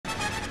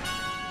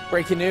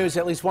Breaking news,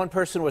 at least one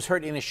person was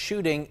hurt in a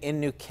shooting in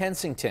New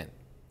Kensington.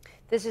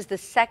 This is the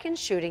second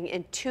shooting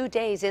in 2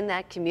 days in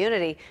that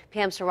community.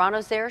 Pam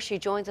Surano's there. She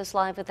joins us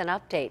live with an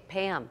update.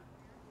 Pam.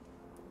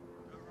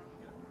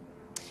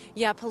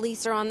 Yeah,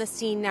 police are on the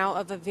scene now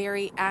of a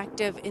very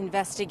active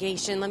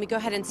investigation. Let me go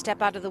ahead and step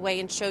out of the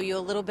way and show you a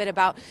little bit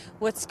about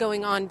what's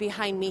going on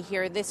behind me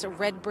here. This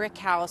red brick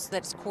house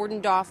that's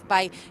cordoned off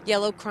by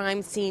yellow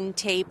crime scene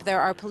tape. There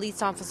are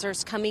police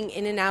officers coming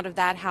in and out of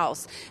that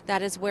house.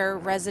 That is where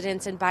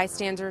residents and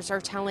bystanders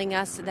are telling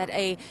us that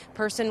a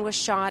person was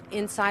shot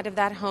inside of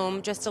that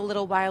home just a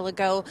little while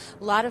ago.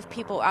 A lot of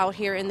people out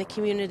here in the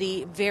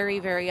community very,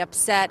 very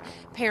upset.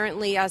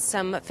 Apparently,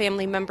 some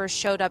family members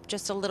showed up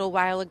just a little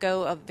while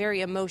ago. A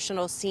very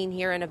emotional scene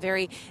here and a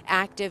very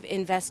active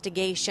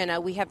investigation.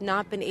 We have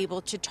not been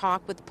able to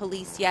talk with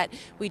police yet.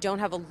 We don't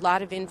have a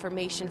lot of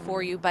information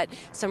for you, but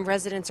some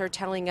residents are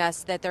telling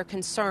us that they're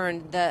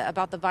concerned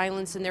about the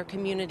violence in their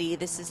community.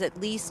 This is at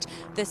least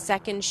the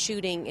second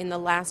shooting in the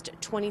last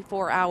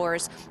 24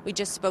 hours. We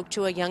just spoke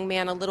to a young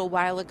man a little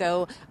while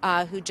ago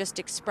who just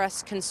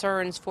expressed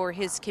concerns for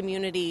his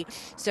community.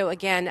 So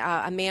again,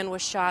 a man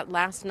was shot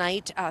last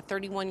night,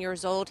 31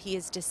 years old. He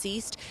is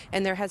deceased,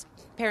 and there has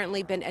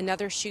apparently been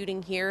another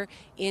shooting here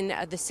in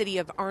the city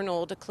of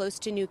Arnold, close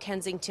to New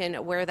Kensington,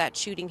 where that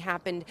shooting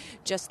happened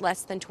just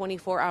less than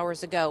 24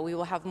 hours ago. We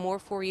will have more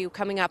for you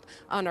coming up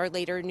on our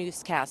later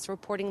newscast.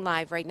 Reporting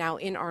live right now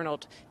in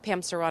Arnold,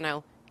 Pam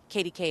Surano,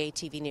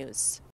 KDKA-TV News.